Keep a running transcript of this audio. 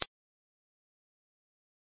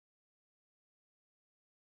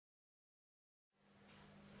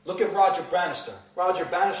Look at Roger Bannister. Roger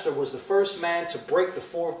Bannister was the first man to break the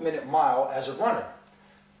 4-minute mile as a runner.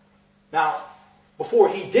 Now, before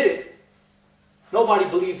he did it, nobody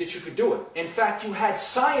believed that you could do it. In fact, you had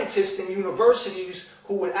scientists in universities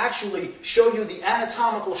who would actually show you the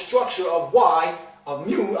anatomical structure of why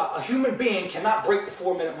a human being cannot break the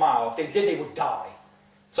 4-minute mile. If they did, they would die.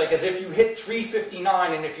 It's like as if you hit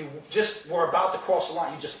 3:59 and if you just were about to cross the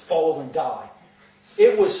line, you just fall over and die.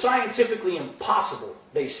 It was scientifically impossible,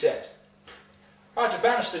 they said. Roger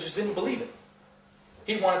Bannister just didn't believe it.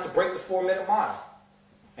 He wanted to break the 4-minute mile.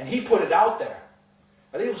 And he put it out there.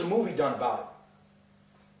 I think it was a movie done about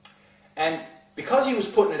it. And because he was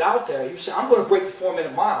putting it out there, he was saying, I'm going to break the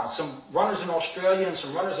 4-minute mile. Some runners in Australia and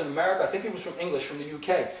some runners in America, I think he was from English, from the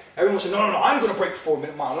UK. Everyone said, no, I'm going to break the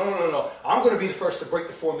 4-minute mile. No, I'm going to be the first to break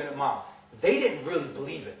the 4-minute mile. They didn't really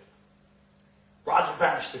believe it. Roger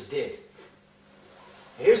Bannister did.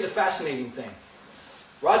 Here's the fascinating thing.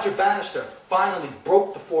 Roger Bannister finally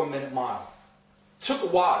broke the 4-minute mile. Took a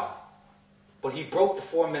while, but he broke the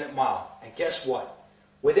 4-minute mile. And guess what?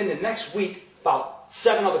 Within the next week, about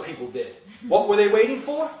 7 other people did. What were they waiting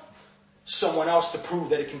for? Someone else to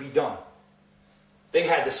prove that it can be done. They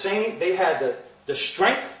had the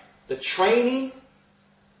strength, the training,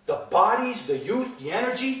 the bodies, the youth, the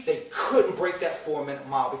energy. They couldn't break that 4-minute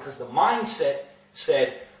mile because the mindset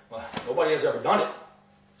said, well, nobody has ever done it.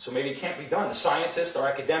 So maybe it can't be done. The scientists, our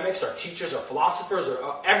academics, our teachers, our philosophers,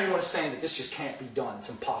 everyone is saying that this just can't be done. It's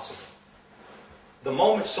impossible. The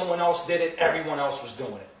moment someone else did it, everyone else was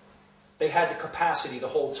doing it. They had the capacity the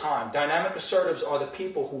whole time. Dynamic assertives are the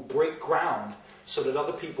people who break ground so that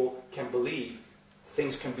other people can believe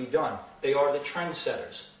things can be done. They are the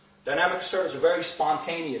trendsetters. Dynamic assertives are very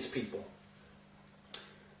spontaneous people.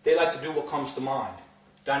 They like to do what comes to mind.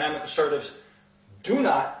 Dynamic assertives do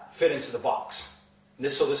not fit into the box.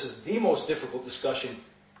 So this is the most difficult discussion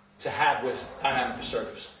to have with dynamic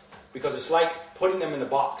assertives. Because it's like putting them in the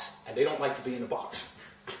box, and they don't like to be in the box.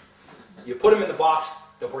 You put them in the box,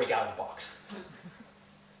 they'll break out of the box.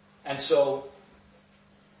 And so,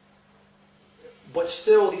 but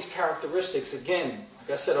still these characteristics, again,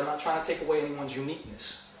 like I said, I'm not trying to take away anyone's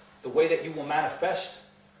uniqueness. The way that you will manifest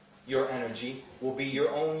your energy will be your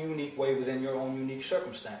own unique way within your own unique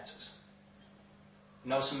circumstances.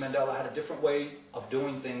 Nelson Mandela had a different way of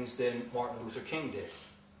doing things than Martin Luther King did.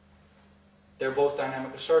 They're both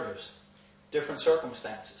dynamic assertives, different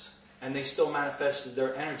circumstances, and they still manifested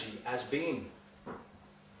their energy as being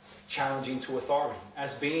challenging to authority,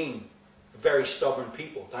 as being very stubborn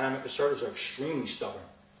people. Dynamic assertives are extremely stubborn.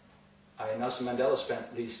 Nelson Mandela spent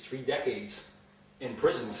at least 3 decades in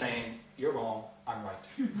prison saying, you're wrong, I'm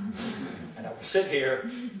right. And I will sit here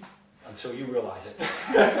until you realize it.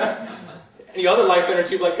 Any other life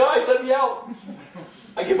energy like, guys, let me out.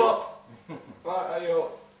 I give up.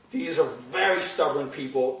 These are very stubborn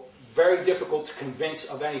people, very difficult to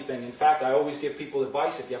convince of anything. In fact, I always give people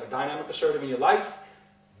advice. If you have a dynamic assertive in your life,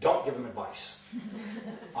 don't give them advice.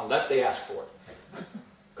 Unless they ask for it.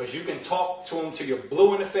 Because you can talk to them till you're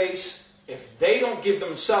blue in the face. If they don't give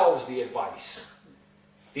themselves the advice,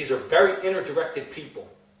 these are very inner-directed people.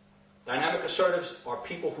 Dynamic assertives are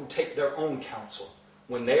people who take their own counsel.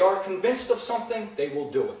 When they are convinced of something, they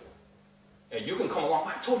will do it. And you can come along,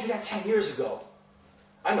 I told you that 10 years ago.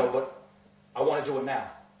 I know, but I want to do it now.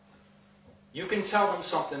 You can tell them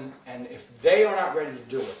something, and if they are not ready to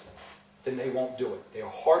do it, then they won't do it. They are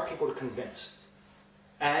hard people to convince.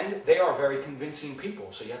 And they are very convincing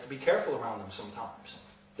people, so you have to be careful around them sometimes.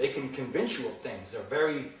 They can convince you of things.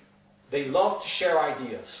 They love to share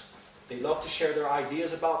ideas. They love to share their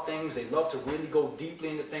ideas about things. They love to really go deeply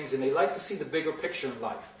into things, and they like to see the bigger picture in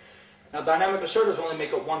life. Now, dynamic assertives only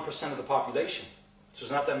make up 1% of the population, so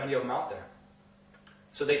there's not that many of them out there.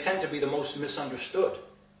 So they tend to be the most misunderstood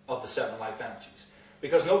of the 7 life energies,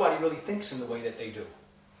 because nobody really thinks in the way that they do.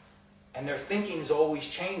 And their thinking is always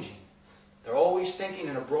changing. They're always thinking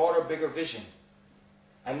in a broader, bigger vision.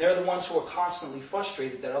 And they're the ones who are constantly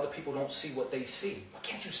frustrated that other people don't see what they see. Why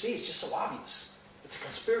can't you see? It's just so obvious. It's a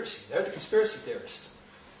conspiracy. They're the conspiracy theorists.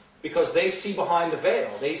 Because they see behind the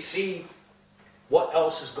veil. They see what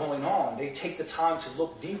else is going on. They take the time to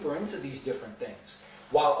look deeper into these different things,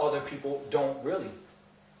 while other people don't really.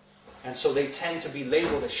 And so they tend to be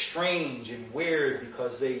labeled as strange and weird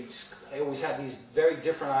because they always have these very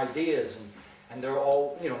different ideas, and they're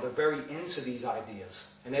all, they're very into these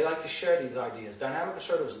ideas. And they like to share these ideas. Dynamic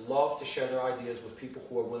assertives love to share their ideas with people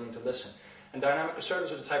who are willing to listen. And dynamic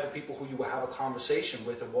assertives are the type of people who you will have a conversation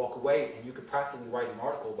with and walk away, and you could practically write an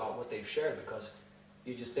article about what they've shared, because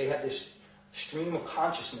they have this stream of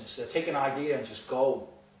consciousness. They'll take an idea and just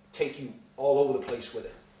take you all over the place with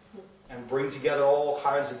it. and bring together all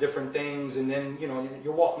kinds of different things, and then, you know,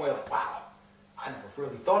 you're walking away like, wow, I never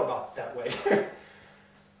really thought about it that way.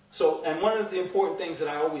 So, and one of the important things that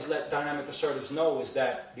I always let dynamic assertives know is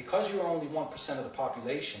that because you're only 1% of the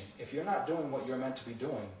population, if you're not doing what you're meant to be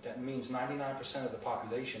doing, that means 99% of the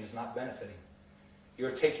population is not benefiting.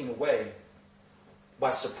 You're taking away,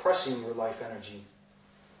 by suppressing your life energy,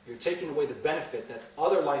 you're taking away the benefit that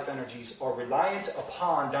other life energies are reliant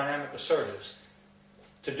upon dynamic assertives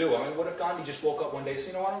to do. I mean, what if Gandhi just woke up one day and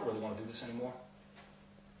said, you know, I don't really want to do this anymore.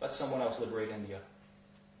 Let someone else liberate India.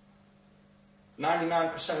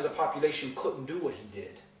 99% of the population couldn't do what he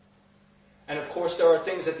did. And of course, there are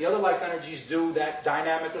things that the other life energies do that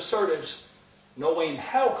dynamic assertives no way in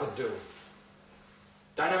hell could do.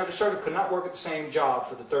 Dynamic assertive could not work at the same job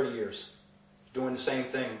for the 30 years, doing the same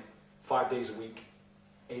thing 5 days a week,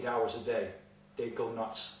 8 hours a day. They'd go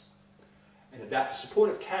nuts. And adaptive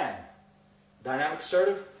supportive can. Dynamic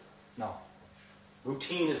assertive? No.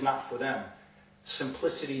 Routine is not for them.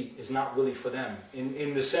 Simplicity is not really for them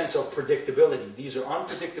in the sense of predictability. These are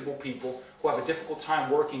unpredictable people who have a difficult time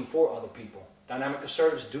working for other people. Dynamic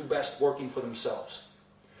assertives do best working for themselves,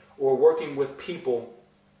 or working with people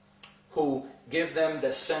who give them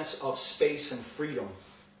the sense of space and freedom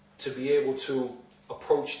to be able to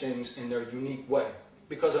approach things in their unique way.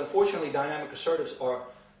 Because unfortunately, dynamic assertives are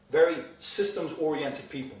very systems-oriented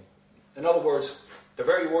people. In other words, they're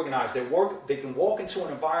very organized. They can walk into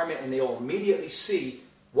an environment and they'll immediately see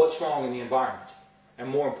what's wrong in the environment. And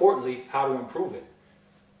more importantly, how to improve it.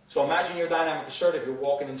 So imagine you're dynamic assertive. You're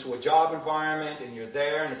walking into a job environment and you're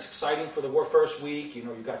there and it's exciting for the first week. You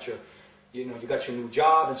got your new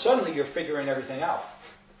job, and suddenly you're figuring everything out.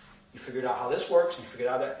 You figured out how this works, and you figured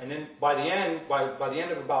out that, and then by the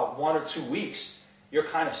end of about 1 or 2 weeks, you're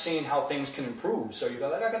kind of seeing how things can improve. So you go,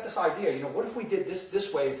 like, I got this idea. What if we did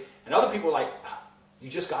this way? And other people are like, you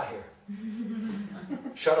just got here.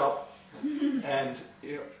 Shut up. And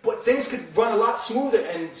but things could run a lot smoother.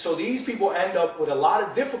 And so these people end up with a lot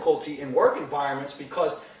of difficulty in work environments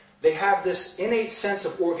because they have this innate sense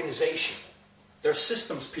of organization. They're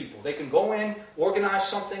systems people. They can go in, organize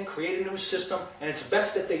something, create a new system, and it's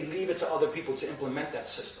best that they leave it to other people to implement that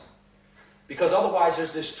system. Because otherwise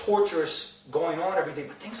there's this torturous going on every day,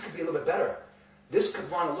 but things could be a little bit better. This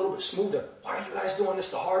could run a little bit smoother. Why are you guys doing this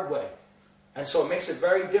the hard way? And so it makes it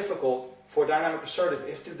very difficult for dynamic assertive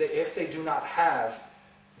if they do not have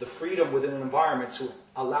the freedom within an environment to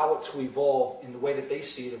allow it to evolve in the way that they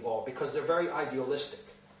see it evolve, because they're very idealistic.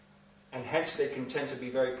 And hence they can tend to be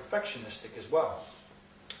very perfectionistic as well.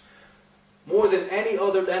 More than any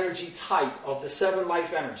other energy type of the 7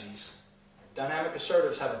 life energies, dynamic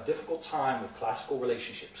assertives have a difficult time with classical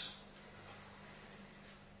relationships.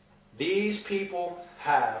 These people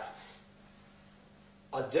have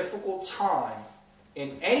a difficult time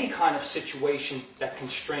in any kind of situation that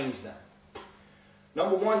constrains them.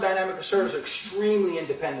 Number one, dynamic assertives are extremely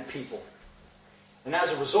independent people. And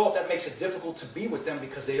as a result, that makes it difficult to be with them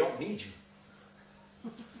because they don't need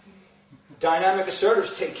you. Dynamic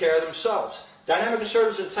assertives take care of themselves. Dynamic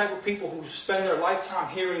assertives are the type of people who spend their lifetime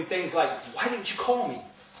hearing things like, why didn't you call me?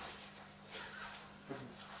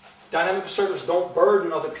 Dynamic assertives don't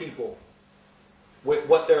burden other people with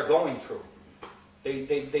what they're going through.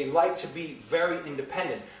 They like to be very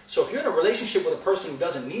independent. So if you're in a relationship with a person who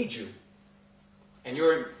doesn't need you, and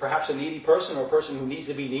you're perhaps a needy person or a person who needs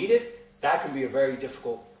to be needed, that can be a very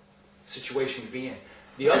difficult situation to be in.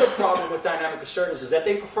 The other problem with dynamic assertives is that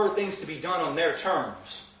they prefer things to be done on their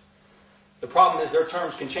terms. The problem is their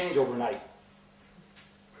terms can change overnight.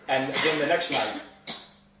 And again the next night.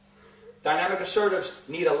 Dynamic assertives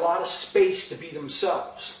need a lot of space to be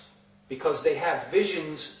themselves because they have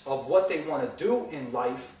visions of what they want to do in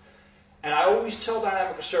life. And I always tell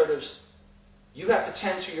dynamic assertives, you have to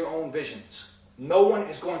tend to your own visions. No one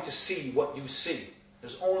is going to see what you see.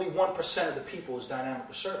 There's only 1% of the people who's dynamic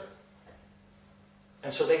assertive.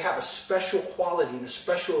 And so they have a special quality and a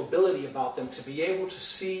special ability about them to be able to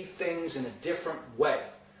see things in a different way.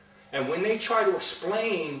 And when they try to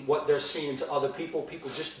explain what they're seeing to other people, people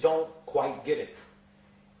just don't quite get it.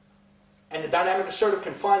 And the dynamic assertive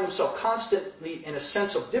can find themselves constantly in a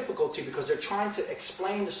sense of difficulty because they're trying to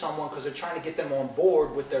explain to someone because they're trying to get them on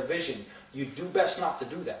board with their vision. You do best not to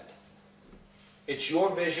do that. It's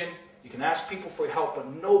your vision. You can ask people for help, but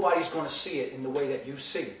nobody's going to see it in the way that you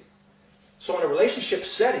see it. So in a relationship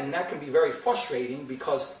setting, that can be very frustrating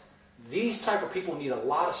because these type of people need a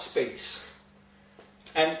lot of space.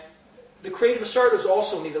 And the creative assertives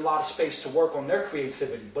also need a lot of space to work on their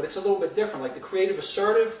creativity, but it's a little bit different. Like the creative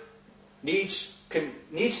assertive needs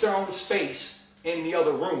their own space in the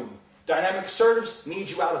other room. Dynamic assertives need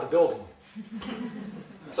you out of the building.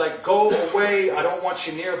 It's like, go away, I don't want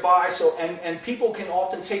you nearby. So, and people can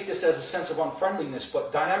often take this as a sense of unfriendliness,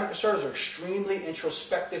 but dynamic assertives are extremely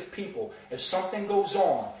introspective people. If something goes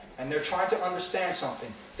on and they're trying to understand something,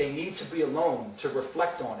 they need to be alone to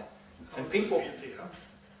reflect on it. And people...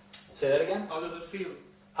 Say that again? How does it feel?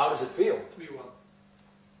 How does it feel? To be one.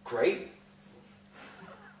 Great.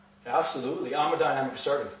 Absolutely. I'm a dynamic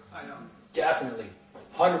assertive. I know. Definitely.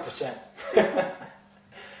 100%.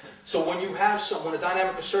 So when a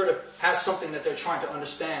dynamic assertive has something that they're trying to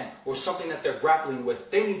understand or something that they're grappling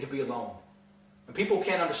with, they need to be alone. And people who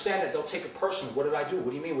can't understand it, they'll take it personally. What did I do?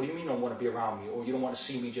 What do you mean? What do you mean you don't want to be around me? Or you don't want to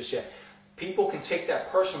see me just yet? People can take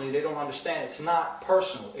that personally. They don't understand. It's not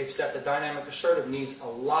personal. It's that the dynamic assertive needs a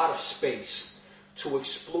lot of space to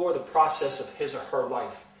explore the process of his or her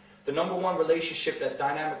life. The number one relationship that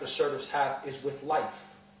dynamic assertives have is with life.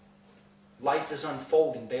 Life is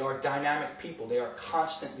unfolding. They are dynamic people. They are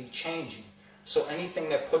constantly changing. So anything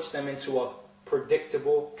that puts them into a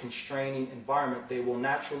predictable, constraining environment, they will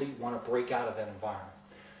naturally want to break out of that environment.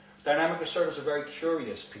 Dynamic assertives are very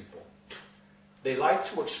curious people. They like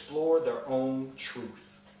to explore their own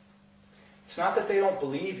truth. It's not that they don't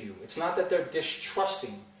believe you. It's not that they're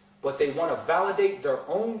distrusting, but they want to validate their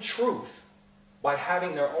own truth by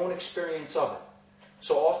having their own experience of it.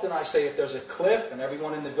 So often I say if there's a cliff and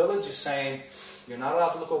everyone in the village is saying, you're not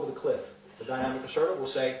allowed to look over the cliff, the dynamic assertive will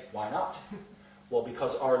say, why not? Well,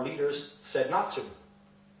 because our leaders said not to.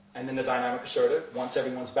 And then the dynamic assertive, once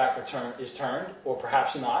everyone's back is turned, or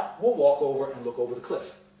perhaps not, will walk over and look over the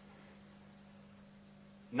cliff.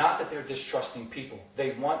 Not that they're distrusting people.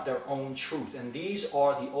 They want their own truth. And these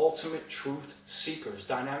are the ultimate truth seekers.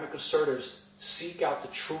 Dynamic assertives seek out the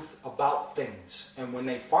truth about things. And when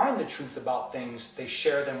they find the truth about things, they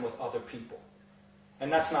share them with other people.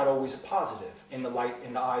 And that's not always a positive in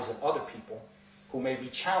the eyes of other people who may be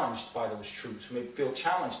challenged by those truths, who may feel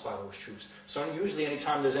challenged by those truths. So usually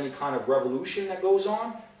anytime there's any kind of revolution that goes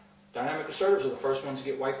on, dynamic assertives are the first ones to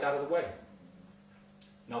get wiped out of the way.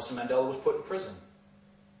 Nelson Mandela was put in prison.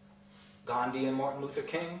 Gandhi and Martin Luther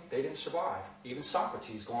King, they didn't survive. Even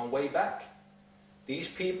Socrates, going way back. These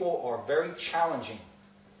people are very challenging.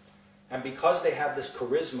 And because they have this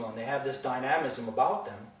charisma and they have this dynamism about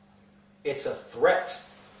them, it's a threat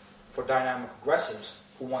for dynamic aggressives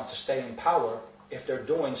who want to stay in power if they're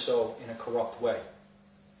doing so in a corrupt way.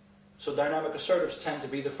 So dynamic assertives tend to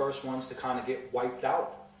be the first ones to kind of get wiped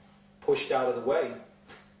out, pushed out of the way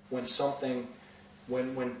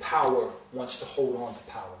when power wants to hold on to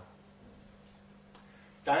power.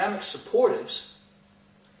 Dynamic supportives,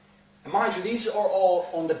 and mind you, these are all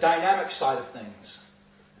on the dynamic side of things.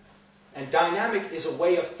 And dynamic is a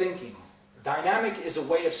way of thinking. Dynamic is a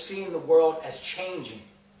way of seeing the world as changing.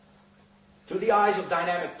 Through the eyes of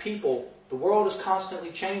dynamic people, the world is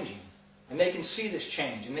constantly changing. And they can see this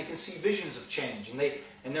change, and they can see visions of change.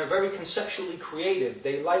 And they're very conceptually creative.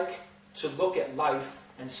 They like to look at life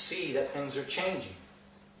and see that things are changing.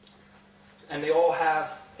 And they all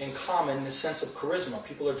have in common this sense of charisma.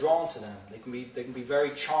 People are drawn to them. They can be very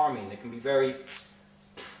charming. They can be very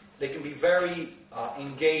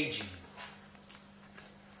engaging.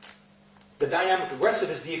 The dynamic aggressive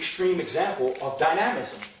is the extreme example of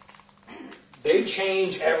dynamism. They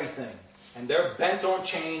change everything, and they're bent on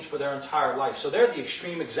change for their entire life. So they're the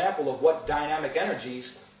extreme example of what dynamic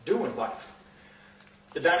energies do in life.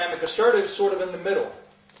 The dynamic assertive is sort of in the middle.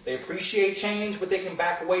 They appreciate change, but they can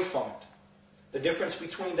back away from it. The difference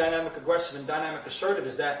between dynamic aggressive and dynamic assertive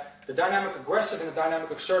is that the dynamic aggressive and the dynamic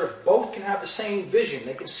assertive both can have the same vision.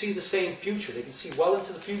 They can see the same future. They can see well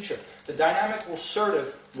into the future. The dynamic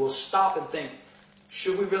assertive will stop and think,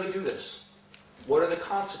 should we really do this? What are the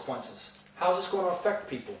consequences? How's this going to affect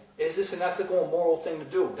people? Is this an ethical and moral thing to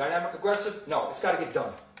do? Dynamic aggressive? No, it's got to get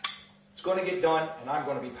done. It's going to get done, and I'm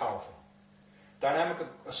going to be powerful. Dynamic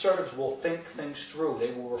assertives will think things through.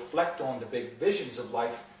 They will reflect on the big visions of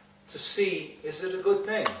life to see, is it a good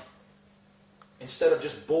thing? Instead of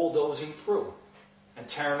just bulldozing through and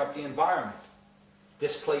tearing up the environment,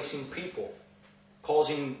 displacing people,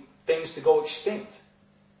 causing things to go extinct.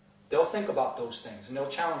 They'll think about those things and they'll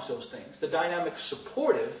challenge those things. The dynamic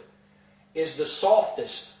supportive is the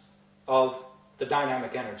softest of the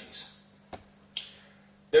dynamic energies.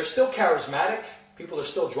 They're still charismatic. People are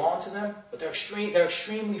still drawn to them, but they're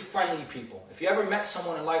extremely friendly people. If you ever met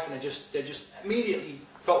someone in life and they just immediately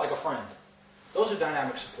felt like a friend, those are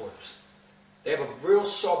dynamic supporters. They have a real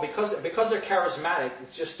soul, because they're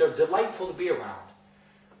charismatic, they're delightful to be around.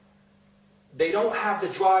 They don't have the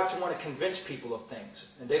drive to want to convince people of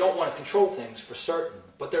things, and they don't want to control things for certain,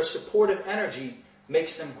 but their supportive energy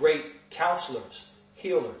makes them great counselors,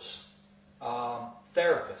 healers,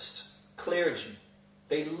 therapists, clergy.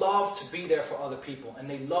 They love to be there for other people, and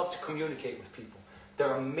they love to communicate with people.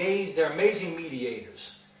 They're amazing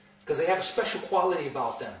mediators, because they have a special quality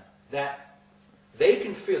about them that they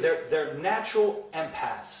can feel. They're natural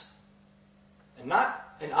empaths, and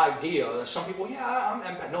not an idea. Some people, yeah, I'm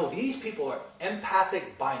empath. No, these people are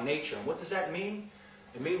empathic by nature. And what does that mean?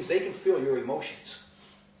 It means they can feel your emotions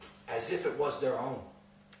as if it was their own.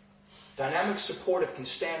 Dynamic supportive can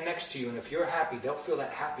stand next to you, and if you're happy, they'll feel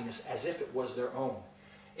that happiness as if it was their own.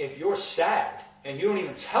 If you're sad, and you don't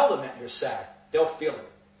even tell them that you're sad, they'll feel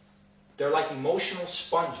it. They're like emotional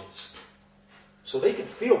sponges. So they can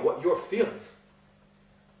feel what you're feeling.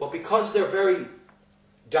 But because they're very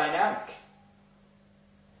dynamic,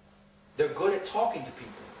 they're good at talking to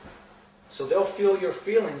people. So they'll feel your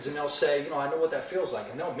feelings and they'll say, I know what that feels like,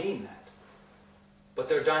 and they'll mean that. But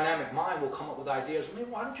their dynamic mind will come up with ideas. Well,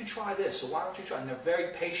 why don't you try this? Or why don't you try? And they're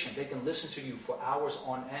very patient. They can listen to you for hours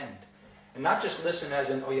on end. And not just listen as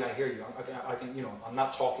in, oh yeah, I hear you. I can, I'm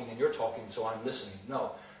not talking and you're talking, so I'm listening.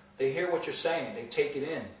 No. They hear what you're saying. They take it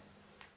in.